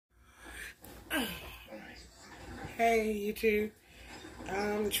Hey YouTube,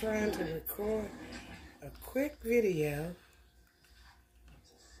 I'm trying to record a quick video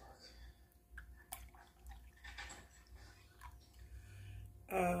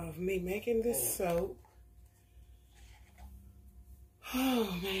of me making this soap.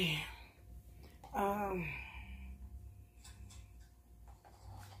 Oh man.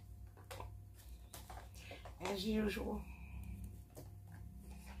 As usual,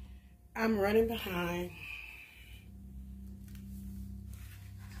 I'm running behind.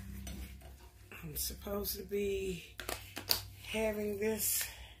 I'm supposed to be having this.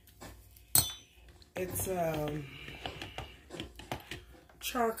 It's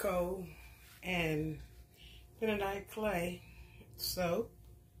charcoal and bentonite clay soap.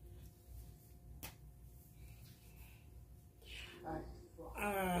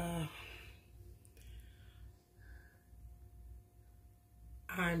 I'm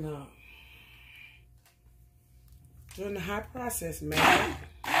doing the high process method.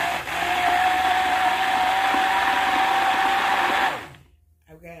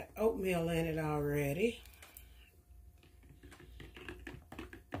 I've got oatmeal in it already.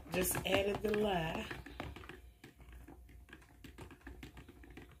 Just added the lye.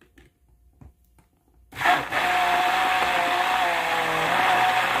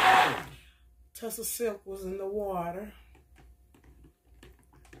 Tussle silk was in the water.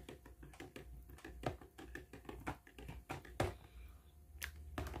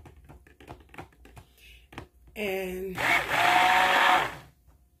 And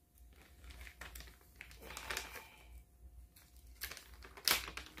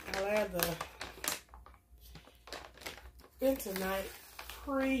I'll add the bentonite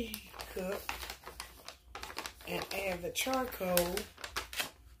pre-cooked and add the charcoal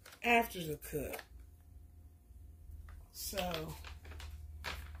after the cook. So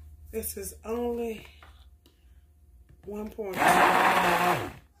this is only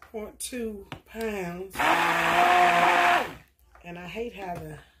 1.2 pounds, and I hate how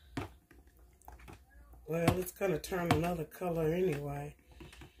well, it's gonna turn another color anyway,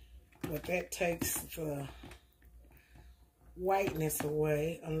 but that takes the whiteness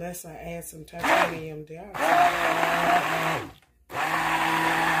away unless I add some titanium dioxide.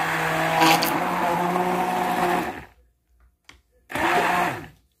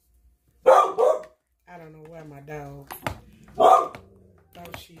 I don't know where my dog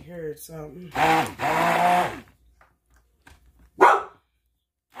thought she heard something. I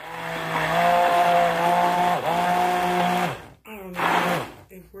don't know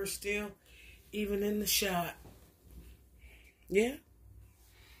if we're still even in the shot. Yeah,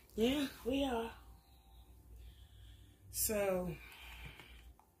 we are. So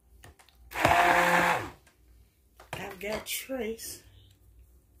I've got Trace.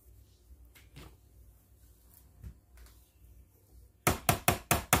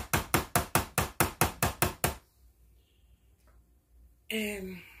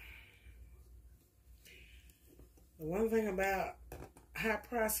 And the one thing about high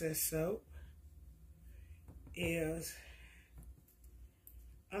process soap is,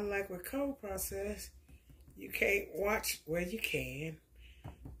 unlike with cold process, you can't watch, well, you can.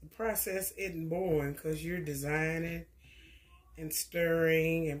 The process isn't boring because you're designing and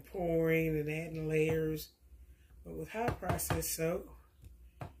stirring and pouring and adding layers. But with high process soap,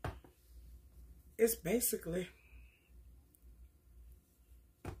 it's basically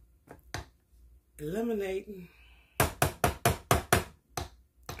eliminating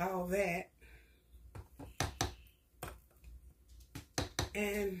all that,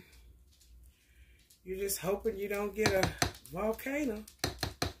 and you're just hoping you don't get a volcano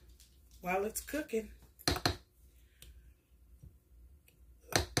while it's cooking.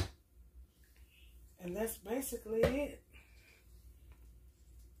 And that's basically it.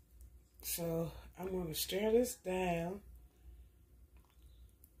 So I'm going to stir this down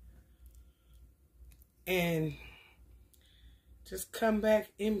and just come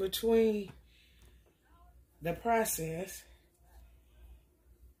back in between the process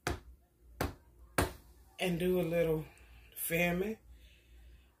and do a little filming.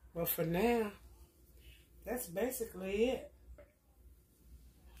 But for now, that's basically it.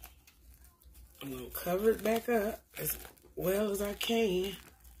 I'm going to cover it back up as well as I can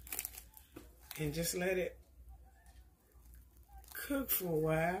and just let it cook for a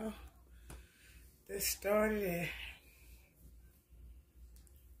while. This started at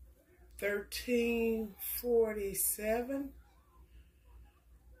 1347,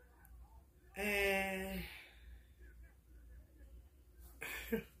 and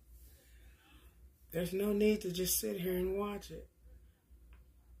there's no need to just sit here and watch it.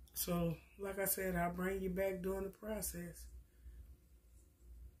 So, like I said, I'll bring you back during the process.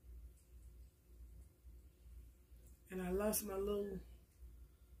 And I lost my little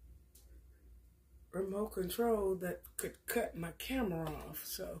remote control that could cut my camera off,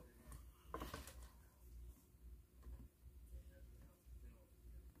 so.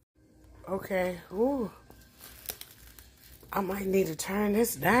 Okay, ooh. I might need to turn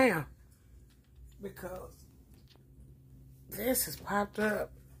this down because this has popped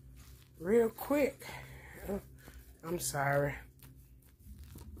up real quick. I'm sorry.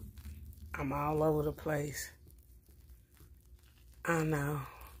 I'm all over the place. I know.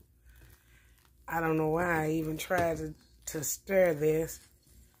 I don't know why I even tried to stir this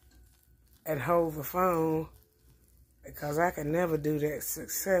and hold the phone because I could never do that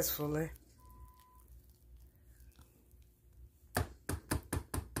successfully.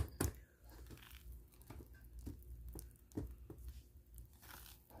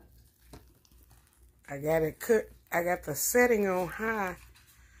 I got it cooked. I got the setting on high.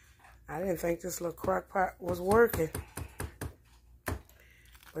 I didn't think this little crock pot was working.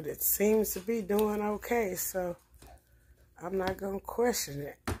 But it seems to be doing okay, so I'm not going to question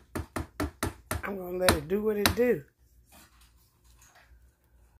it. I'm going to let it do what it do.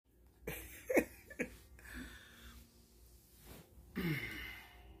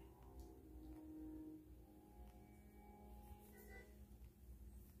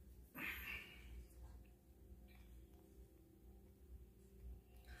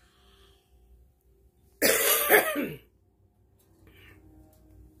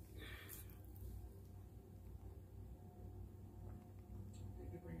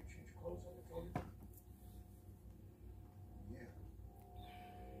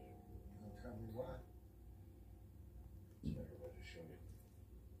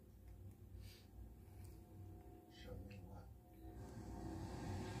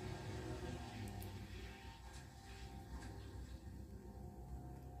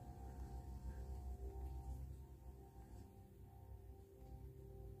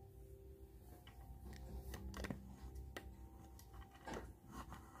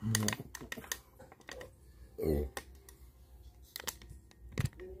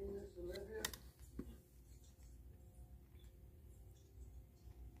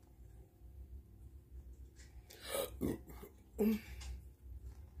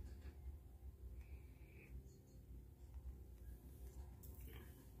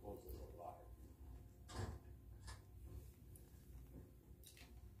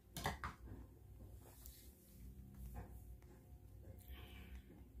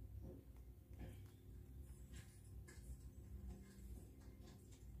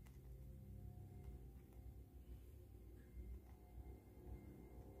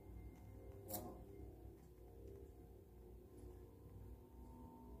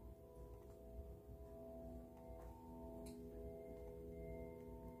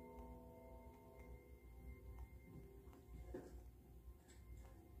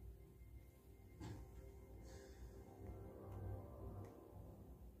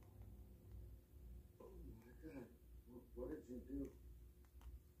 What did you do?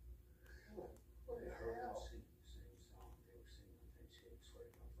 What the hell? Same song. They were singing on that shit. Swear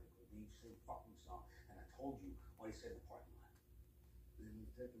to God, like the same fucking song. And I told you what he said in the parking lot. Then you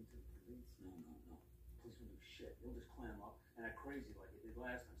take him to the police? No. Police will do shit. They'll just clam up and act crazy like it did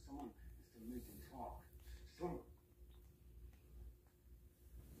last time. Someone has to make them talk. Someone.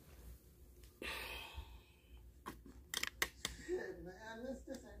 Shit, man, this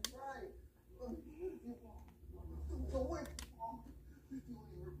ain't right. What do you want? Go away, Mom. You're doing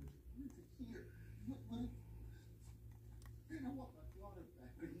your here. Man, I want my daughter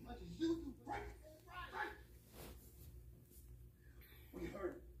back as much as you do. Right. We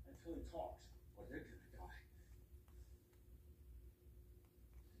heard it until he talks, or they're gonna die.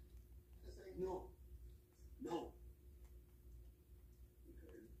 This ain't no. We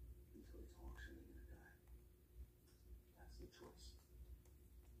heard it until he talks, and they're gonna die. That's the choice.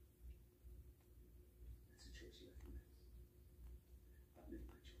 That's the choice you have to make. I've made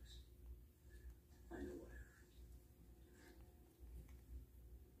my choice. I know what I heard.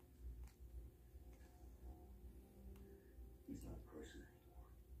 He's not a person anymore.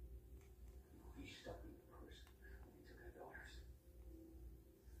 No, he's stuck in the person when he took our daughters.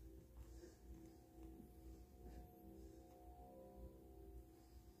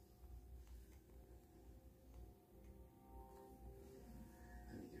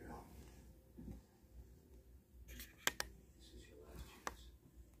 I need your help.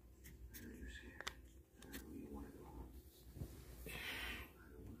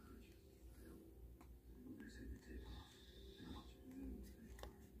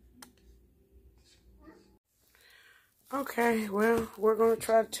 Okay, well, we're going to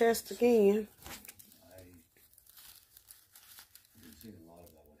try to test again. I've been thinking a lot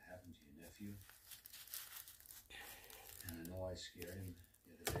about what happened to your nephew. And I know I scared him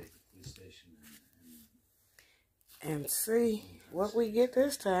the other day at the police station. And see what we get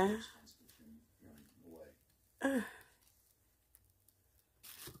this time. Come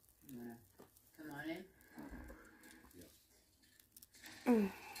on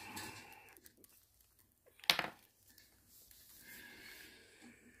in.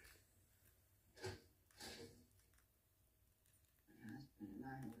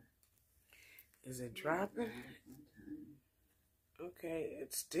 Is it dropping? Okay,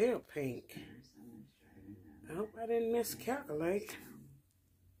 it's still pink. I hope I didn't miscalculate.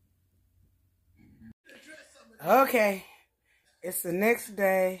 Okay, it's the next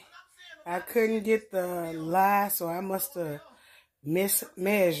day. I couldn't get the lie, so I must have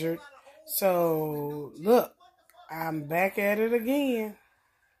mismeasured. So, look, I'm back at it again.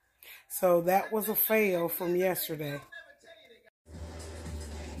 So that was a fail from yesterday.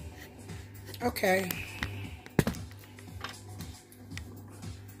 Okay.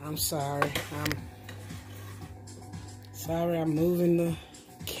 I'm sorry. I'm moving the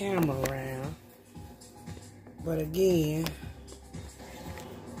camera around. But again,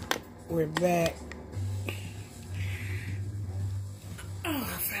 we're back. Oh,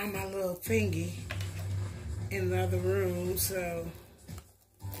 I found my little thingy in the other room, so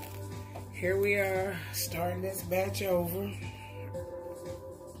here we are, starting this batch over.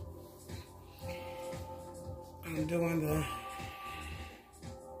 I'm doing the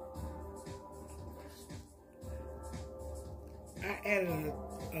I added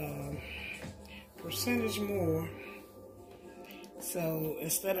a percentage more. So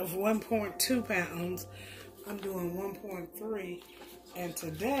instead of 1.2 pounds, I'm doing 1.3. And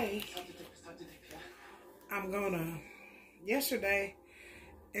today, I'm gonna,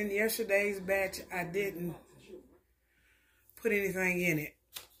 in yesterday's batch, I didn't put anything in it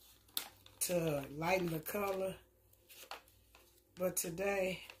to lighten the color. But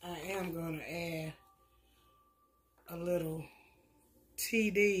today, I am gonna add a little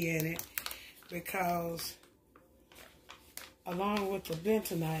TD in it because along with the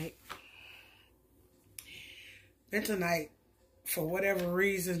bentonite, for whatever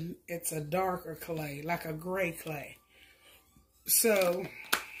reason, it's a darker clay, like a gray clay. So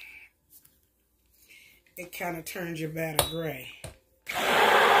it kind of turns your batter gray.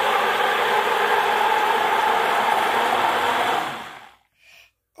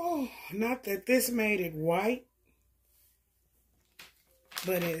 Oh, not that this made it white,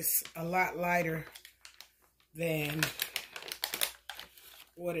 but it's a lot lighter than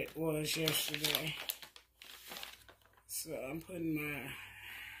what it was yesterday. So I'm putting my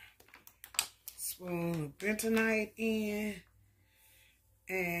spoon of bentonite in,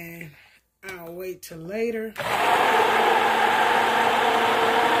 and I'll wait till later.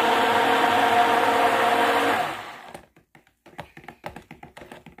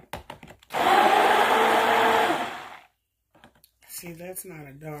 See, that's not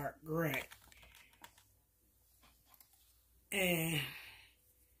a dark gray. And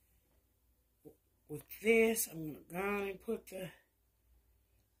with this, I'm going to go on and put the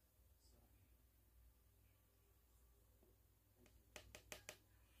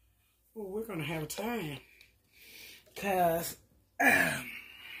oh, we're going to have time. Because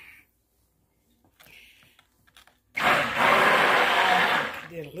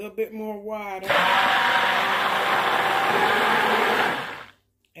did a little bit more water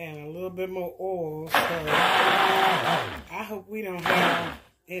and a little bit more oil. So I hope we don't have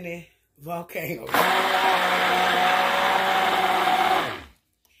any volcanoes.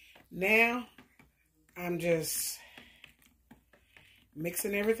 Now, I'm just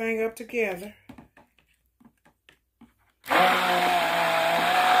mixing everything up together.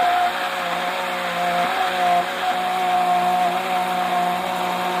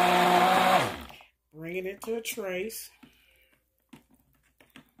 Bringing it to a trace.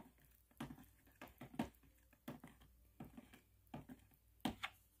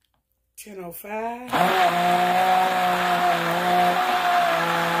 $10.05.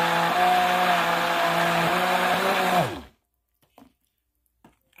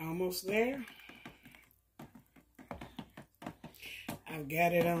 Almost there. I've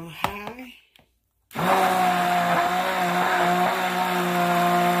got it on high.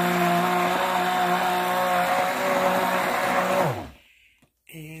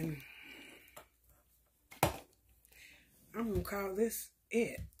 And I'm going to call this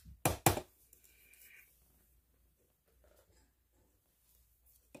it.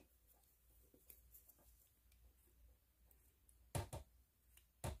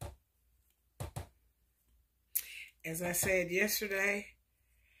 As I said yesterday,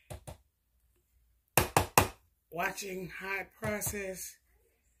 watching hot process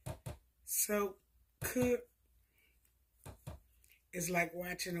soap cook is like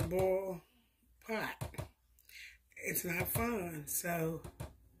watching a boiled pot. It's not fun. So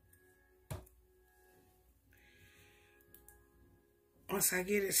once I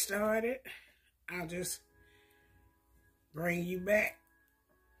get it started, I'll just bring you back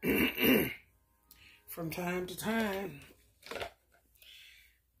from time to time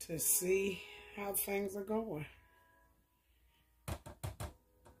to see how things are going.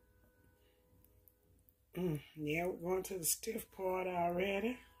 Yeah, we're going to the stiff part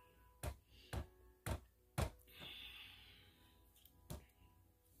already.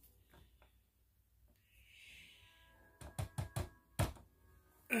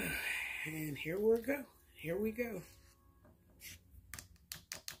 And here we go. Here we go.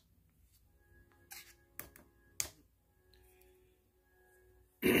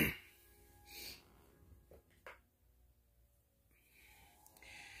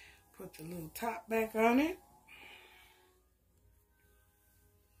 Put the little top back on it.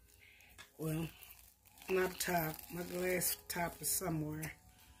 Well, not top. My glass top is somewhere.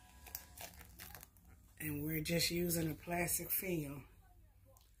 And we're just using a plastic film.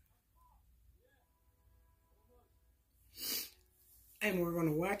 And we're going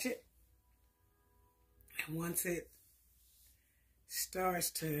to watch it. And once it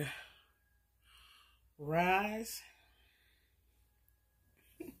starts to rise,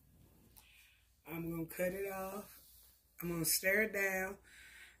 I'm going to cut it off. I'm going to stir it down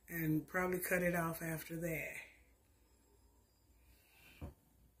and probably cut it off after that.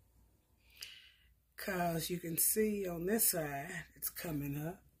 Because you can see on this side, it's coming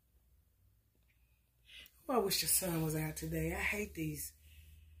up. Oh, I wish the sun was out today. I hate these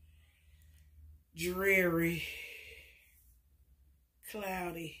dreary,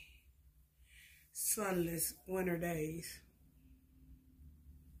 cloudy, sunless winter days.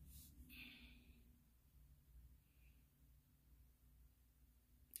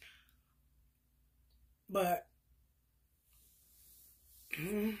 But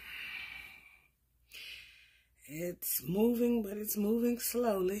it's moving, but it's moving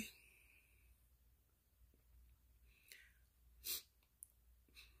slowly.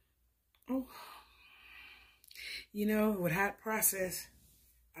 Oh, you know, with hot process,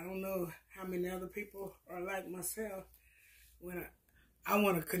 I don't know how many other people are like myself. When I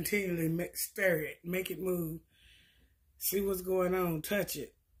want to continually stir it, make it move, see what's going on, touch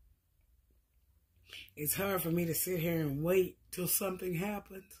it. It's hard for me to sit here and wait till something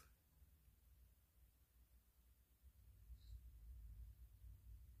happens.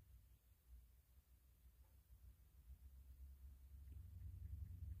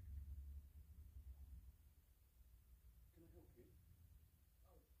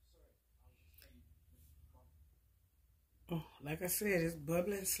 Oh, like I said, it's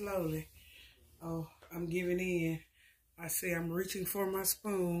bubbling slowly. Oh, I'm giving in. I say I'm reaching for my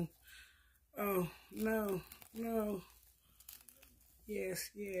spoon. Oh, no, no. Yes,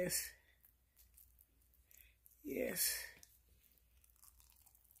 yes. Yes.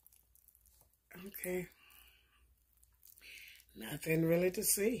 Okay. Nothing really to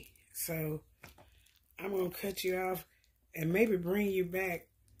see. So I'm going to cut you off and maybe bring you back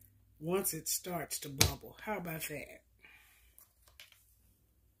once it starts to bubble. How about that?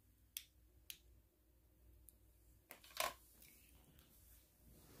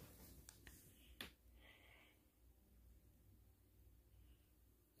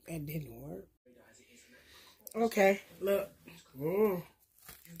 That didn't work. Okay, look. Oh,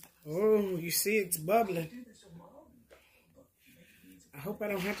 oh, you see it's bubbling. I hope I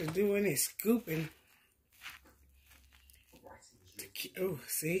don't have to do any scooping. Oh,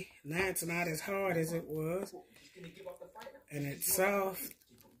 see? Now it's not as hard as it was. And it's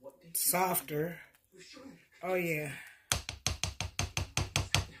softer. Oh, yeah.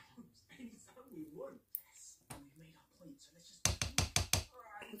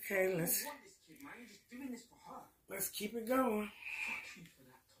 Okay, let's keep it going.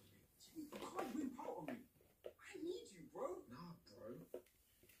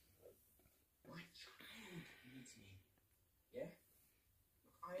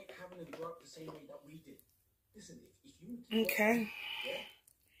 To grow up the same way that we did. Listen, if you okay. Yeah,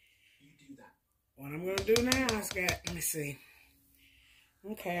 you do that. What I'm gonna do now is let me see.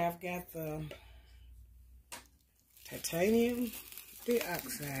 Okay, I've got the titanium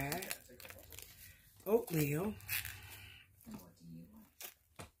dioxide, oatmeal,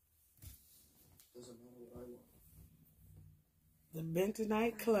 the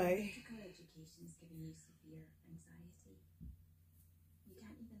bentonite clay,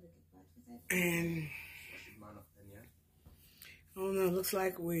 And I don't know, looks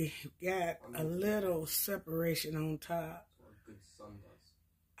like we got a little separation on top.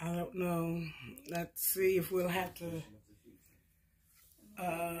 I don't know. Let's see if we'll have to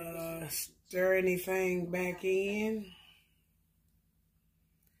stir anything back in.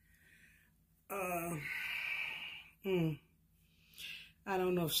 I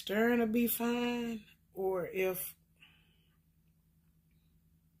don't know if stirring will be fine or if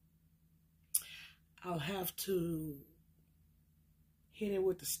I'll have to hit it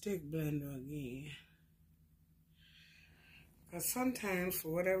with the stick blender again. Because sometimes, for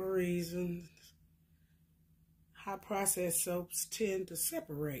whatever reason, high processed soaps tend to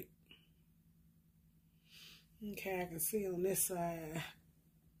separate. Okay, I can see on this side.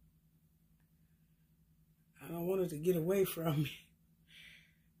 I don't want it to get away from me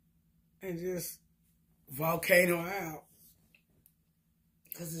and just volcano out.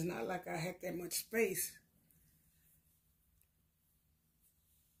 Because it's not like I had that much space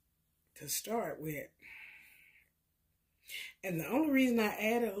to start with. And the only reason I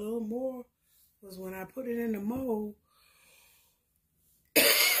added a little more was when I put it in the mold.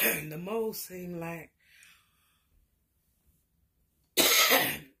 The mold seemed like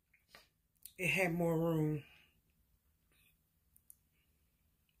it had more room.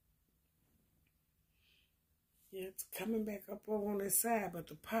 Yeah, it's coming back up over on this side, but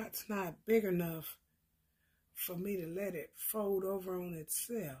the pot's not big enough for me to let it fold over on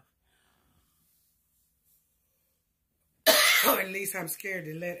itself. Or at least I'm scared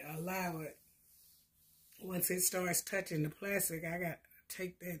to allow it. Once it starts touching the plastic, I got to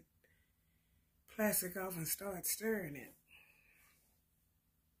take that plastic off and start stirring it.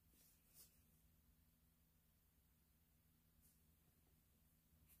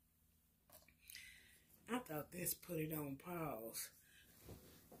 I thought this put it on pause.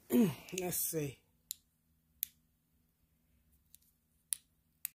 Let's see.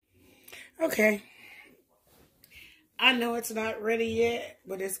 Okay. I know it's not ready yet,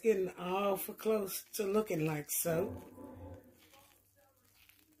 but it's getting awful close to looking like soap.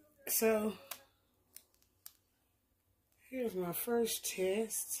 So, here's my first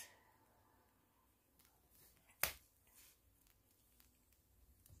test.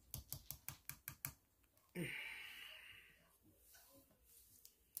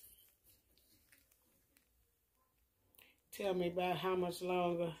 Tell me about how much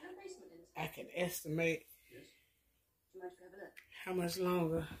longer I can estimate. How much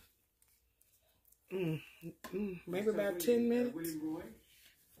longer? Maybe about 10 minutes.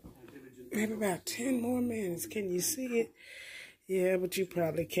 Maybe about 10 more minutes. Can you see it? Yeah, but you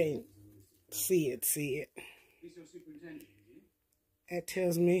probably can't see it. That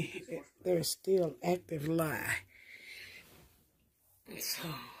tells me there's still active lye. So,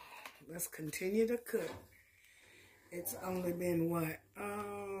 let's continue to cook. It's only been, what,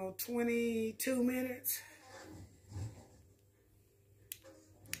 22 minutes?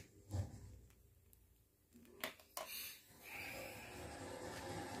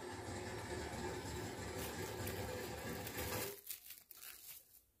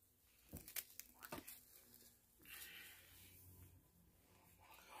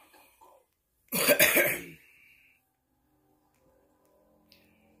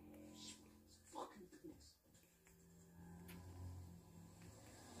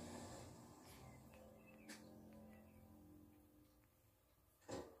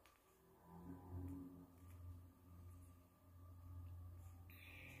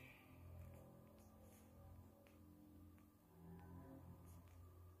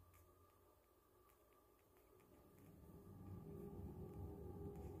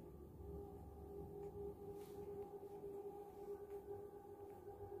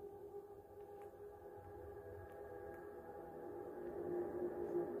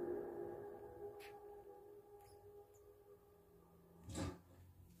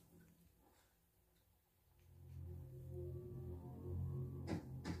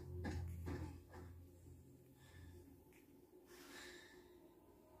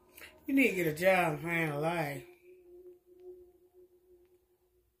 You need to get a job and find a life.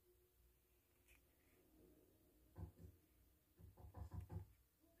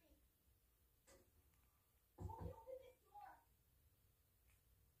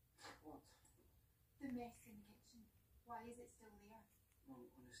 What? The mess in the kitchen. Why is it still there? Well,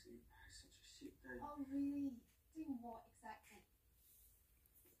 honestly, it's such a shit day. Oh, really? Doing what exactly?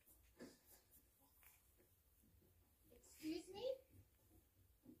 Excuse me?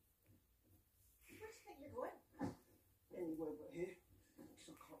 Where do you think you're going? Anywhere but here. Because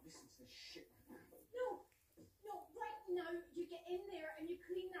I can't listen to this shit right now. No, right now you get in there and you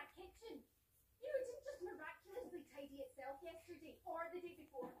clean that kitchen. know, it didn't just miraculously tidy itself yesterday, or the day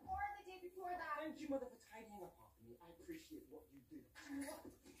before, or the day before that. Thank you, Mother, for tidying up after me. I appreciate what you do. What?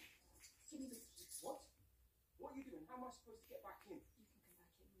 Give me the keys. What? What are you doing? How am I supposed to get back in? You can come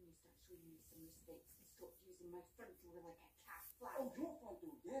back in when you start showing me some respect and stop using my front door like a cat flap. Oh, your front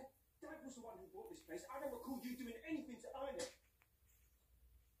door, yeah? Dad was the one who bought this place. I don't recall you doing anything to earn it.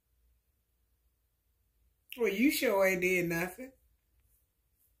 Well, you sure ain't did nothing.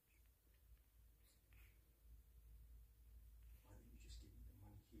 Why don't you just give me the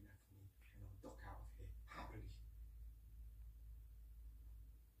money he left me and I'll duck out of here happily?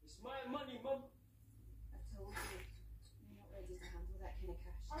 It's my money, Mum. I told you, you're not ready to handle that kind of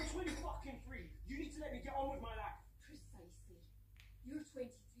cash. I'm 20 fucking free. You need to let me get on with my life. Precisely. You're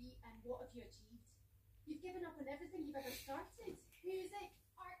 23, and what have you achieved? You've given up on everything you've ever started. Music,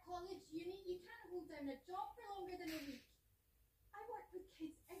 art college, uni. You can't hold down a job for longer than a week. I work with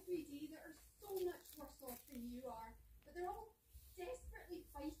kids every day that are so much worse off than you are, but they're all desperately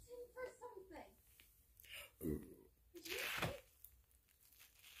fighting for something. Did you see?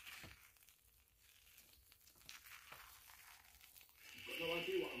 You've got no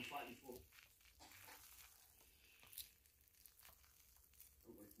idea what I'm fighting for.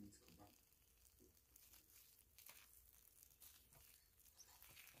 Don't wait for me to come back.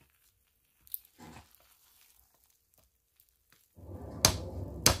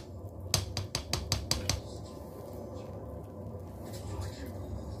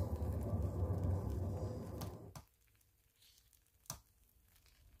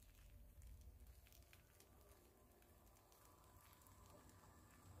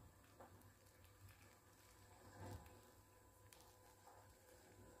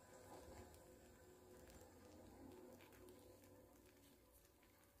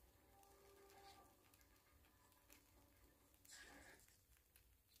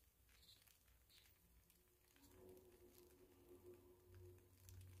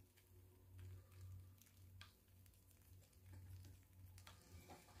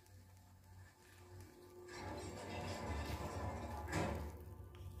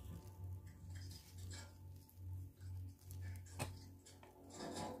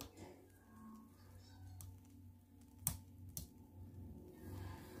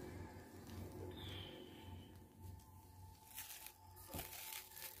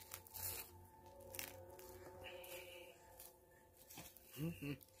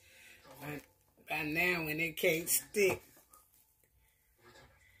 By now, when it can't stick.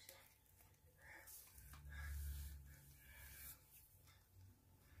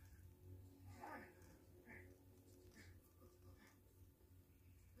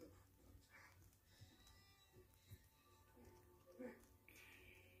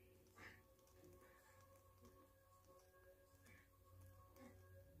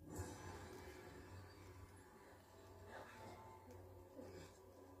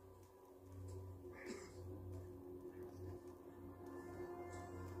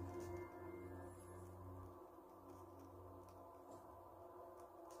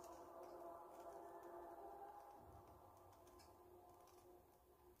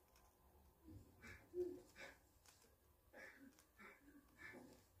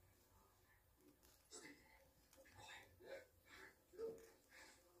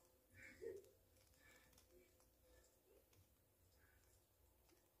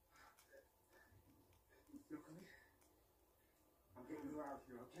 Look at me. I'm getting you out of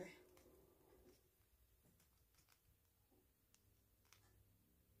here, okay?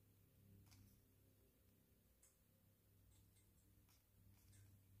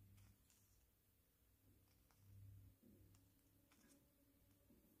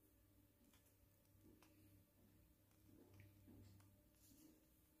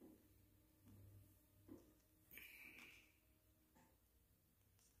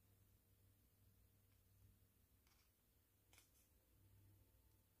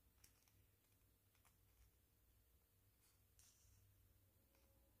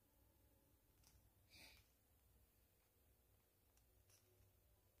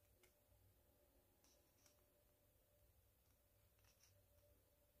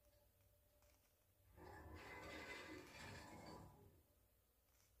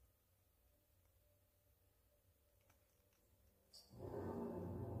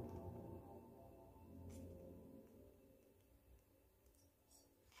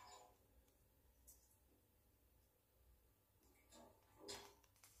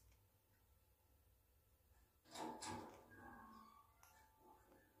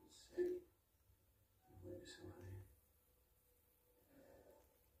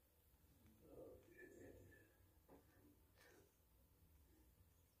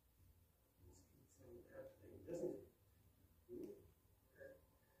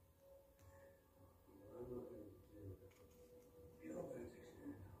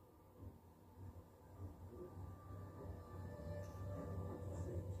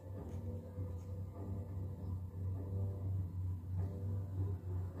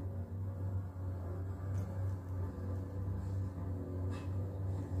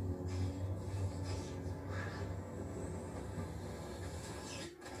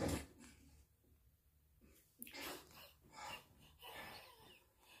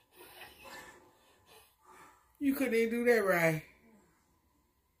 You couldn't even do that right.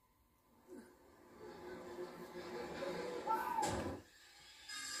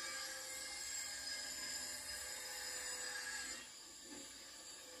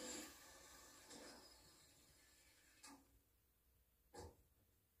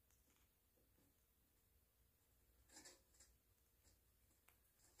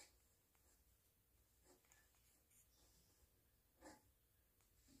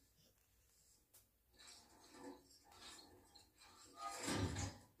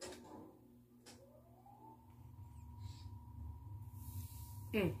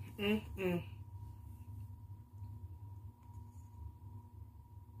 Mm, mm, mm.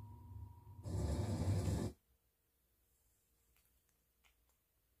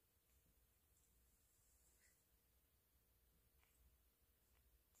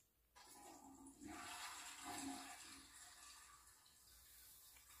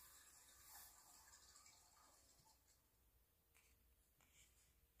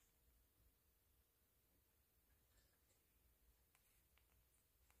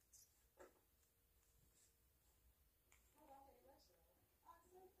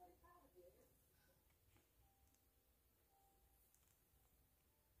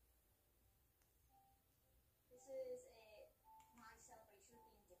 This is my celebration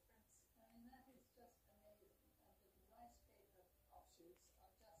of being different. And that is just amazing. And the rice paper offshoots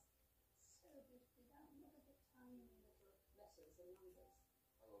are just so beautifully done. Look at the tiny little letters and numbers.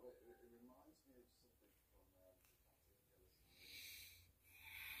 I love it. It reminds me of something from the Captain Jealousy.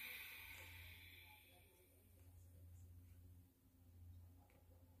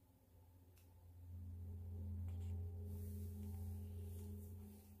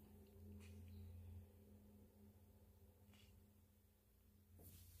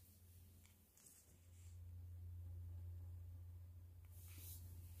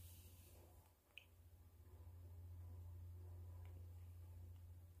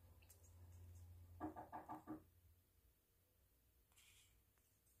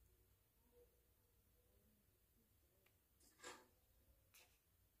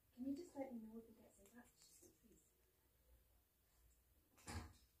 Can you just let me know if he gets in touch, please?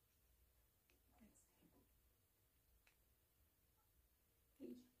 Thanks.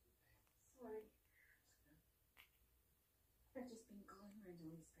 Hey, sorry. I've just been calling around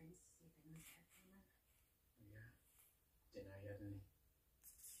all his friends to see if anyone's heard from him. Yeah. Didn't know you had any.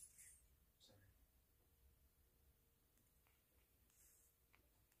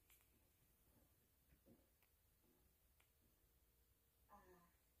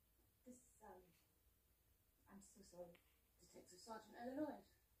 Sorry. I'm so sorry. Detective Sergeant Eleanor.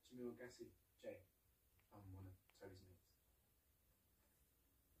 Jamil Gassi, Jay. I'm one of Toby's mates.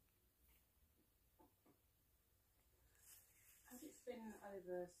 As it's been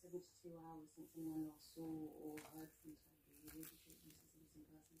over 72 hours since anyone last saw or heard from Toby, would you take this as a missing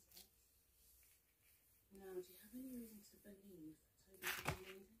persons case? Now, do you have any reason to believe Toby could be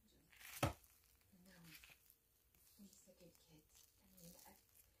in danger? No. He's a good kid. I mean, I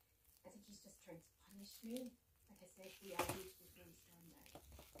think he's just trying to punish me. Like I said, we argued before we stormed out.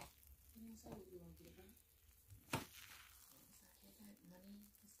 You didn't say what you argued about. It was argued about money,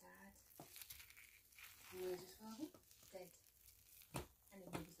 his dad, And where's his father? dead. And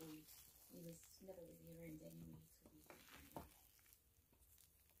he was old. He was never really around anyway, so we didn't know.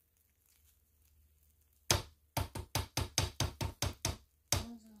 When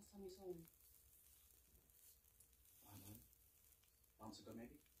was the last time you saw him? I don't know. Months ago,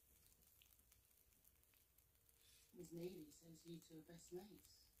 maybe? Miss Neely says you two are best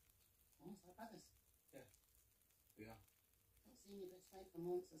mates. Almost like brothers. We are. Not seeing your best mate for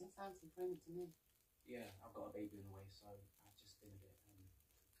months doesn't sound too friendly to me. Yeah, I've got a baby on the way, so I've just been a bit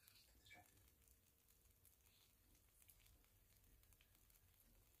distracted.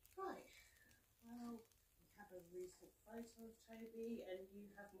 Right. Well, we have a recent photo of Toby and you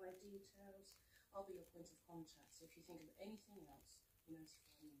have my details. I'll be your point of contact, so if you think of anything else, you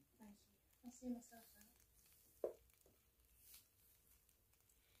notify me. Thank you. I'll see myself out.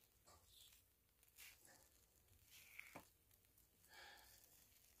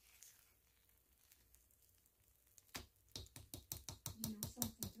 You know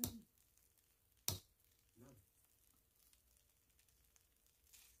something, don't you? No.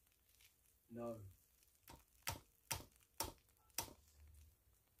 No.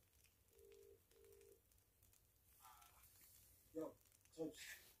 Yo, Tobes.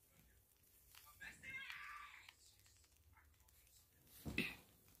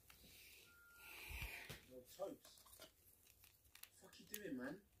 Yo, Tobes. What the fuck you doing,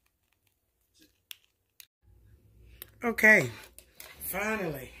 man? Okay.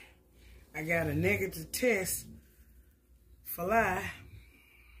 Finally. I got a negative test for lie.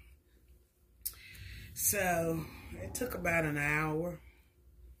 So it took about an hour.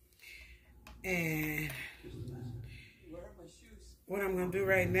 And what I'm going to do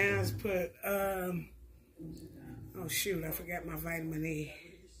right now is put, oh shoot, I forgot my vitamin E.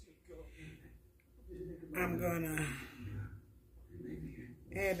 I'm going to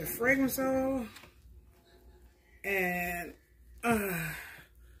add the fragrance oil and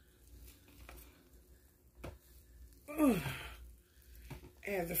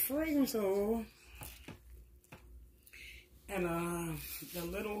add the fragrance oil and the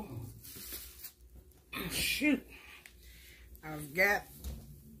little, shoot, I've got,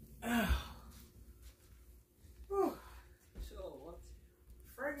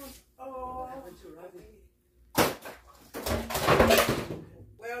 fragrance oil.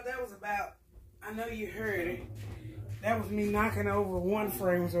 Well, that was about, I know you heard it. That was me knocking over one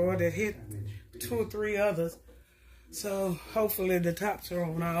fragrance oil that hit 2 or 3 others. So hopefully the tops are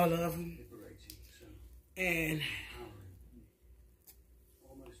on all of them. And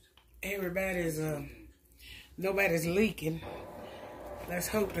everybody's, nobody's leaking. Let's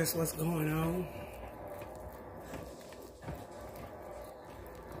hope that's what's going on.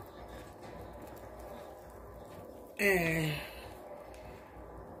 And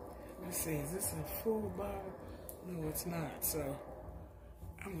let's see, is this a full bottle? No, it's not. So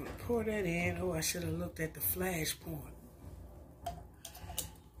I'm gonna pour that in. Oh, I should have looked at the flash point.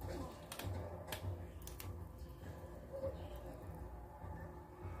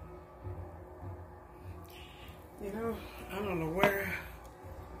 You know, I don't know where.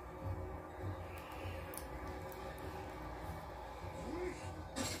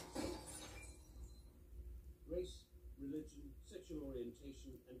 Race, religion, sexual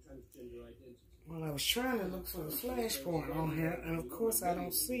orientation, and transgender identity. Well, I was trying to look for the flash point on here, and of course I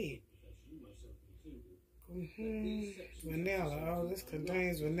don't see it. Vanilla. Oh, this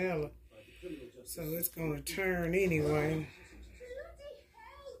contains vanilla. So it's going to turn anyway.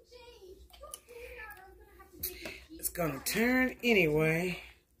 It's going to turn anyway.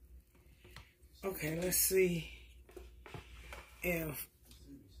 Okay, let's see if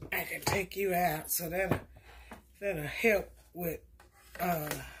I can take you out. So that'll help with,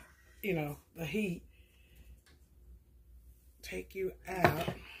 you know, the heat. Take you out.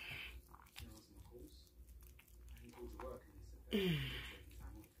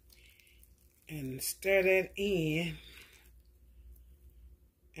 And stir that in.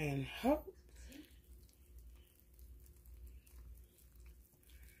 And hope.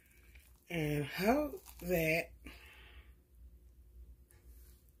 And hope that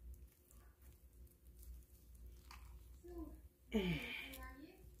you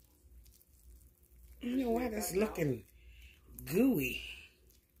know what? It's looking gooey.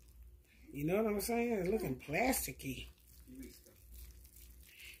 You know what I'm saying? It's looking plasticky.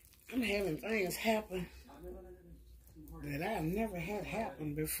 I'm having things happen that I've never had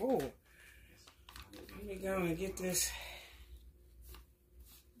happen before. Let me go and get this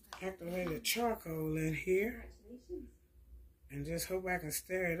activated charcoal in here and just hope I can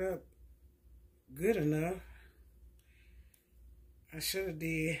stir it up good enough. I should have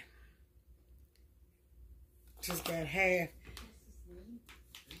did. Just got half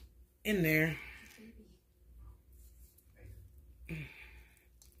in there.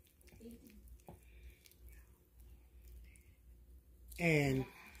 And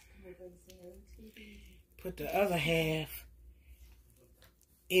put the other half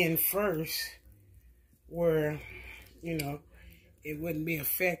in first where, you know, it wouldn't be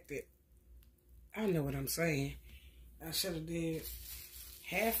affected. I know what I'm saying. I should have did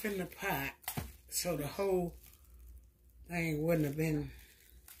half in the pot so the whole thing wouldn't have been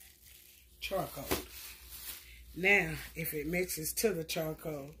charcoal. Now, if it mixes to the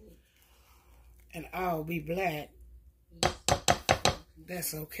charcoal and all be black,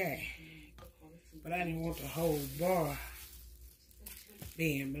 that's okay. But I didn't want the whole bar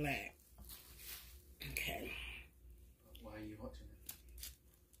being black. Okay. Why are you watching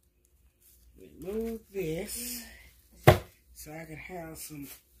it? Remove this so I can have some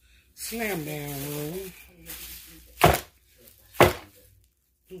slam down room.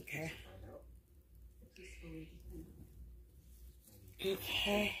 Okay.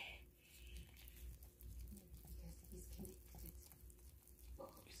 Okay.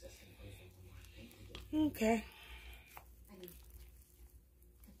 Okay.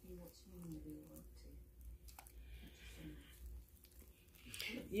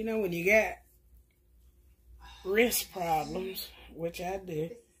 You know, when you got wrist problems, which I do.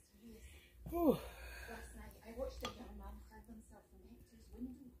 Whew. Last night, I watched a young man climb himself from Hector's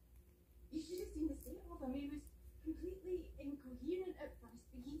window. You should have seen the state of him. He was completely incoherent at first,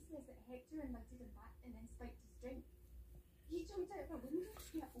 but he says that Hector invited him back and then spiked his drink. He jumped out of a window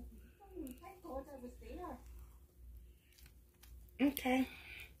to get open for him. Thank God I was there. Okay.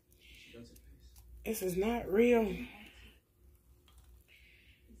 She does it, please. This is not real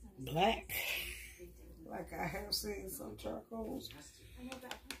black, like I have seen some charcoals. She has to. I know,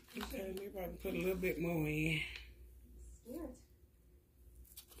 but I can't push Okay, it. maybe I can put a little bit more in. I'm scared.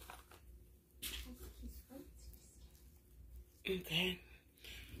 I think he's right to be scared. Okay.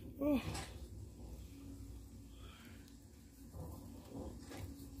 Ooh.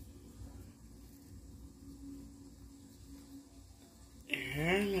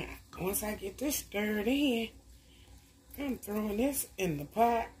 And once I get this stirred in, I'm throwing this in the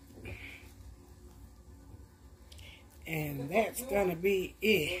pot. And that's gonna be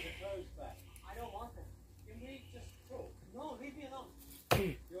it. I don't want them. Can we just talk? No, leave me alone.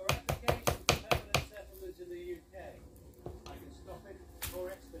 Your application for permanent settlement in the UK. I can stop it or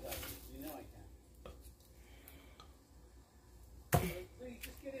expedite it. You know I can. So please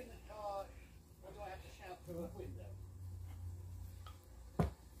just get in the car, or do I have to shout through a window?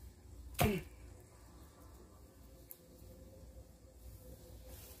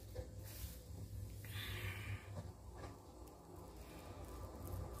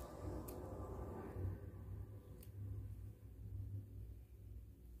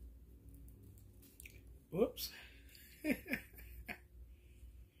 Whoops.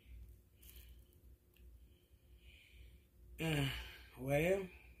 Well,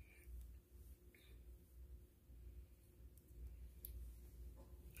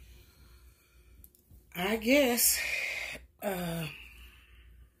 I guess I'm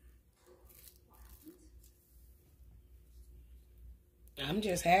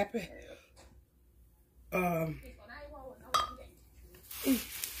just happy.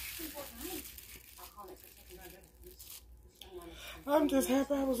 I'm just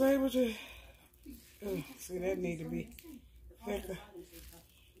happy I was able to see that need to be thicker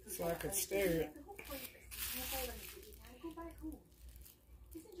so I could stir it. The whole point is you can't go back home.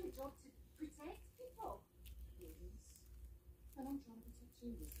 Isn't your job to protect people? It is. And I'm trying to protect you,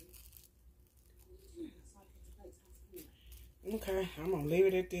 Lizzie. What are you doing outside the place house anyway? Okay, I'm gonna leave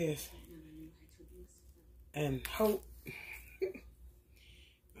it at this and hope. I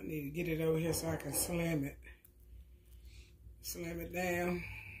need to get it over here so I can slam it. Slam it down.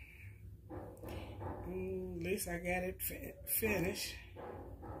 At least I got it finished.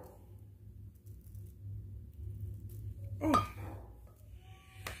 Oh.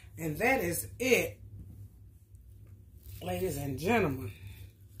 And that is it, ladies and gentlemen.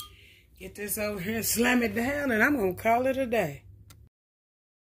 Get this over here and slam it down, and I'm going to call it a day.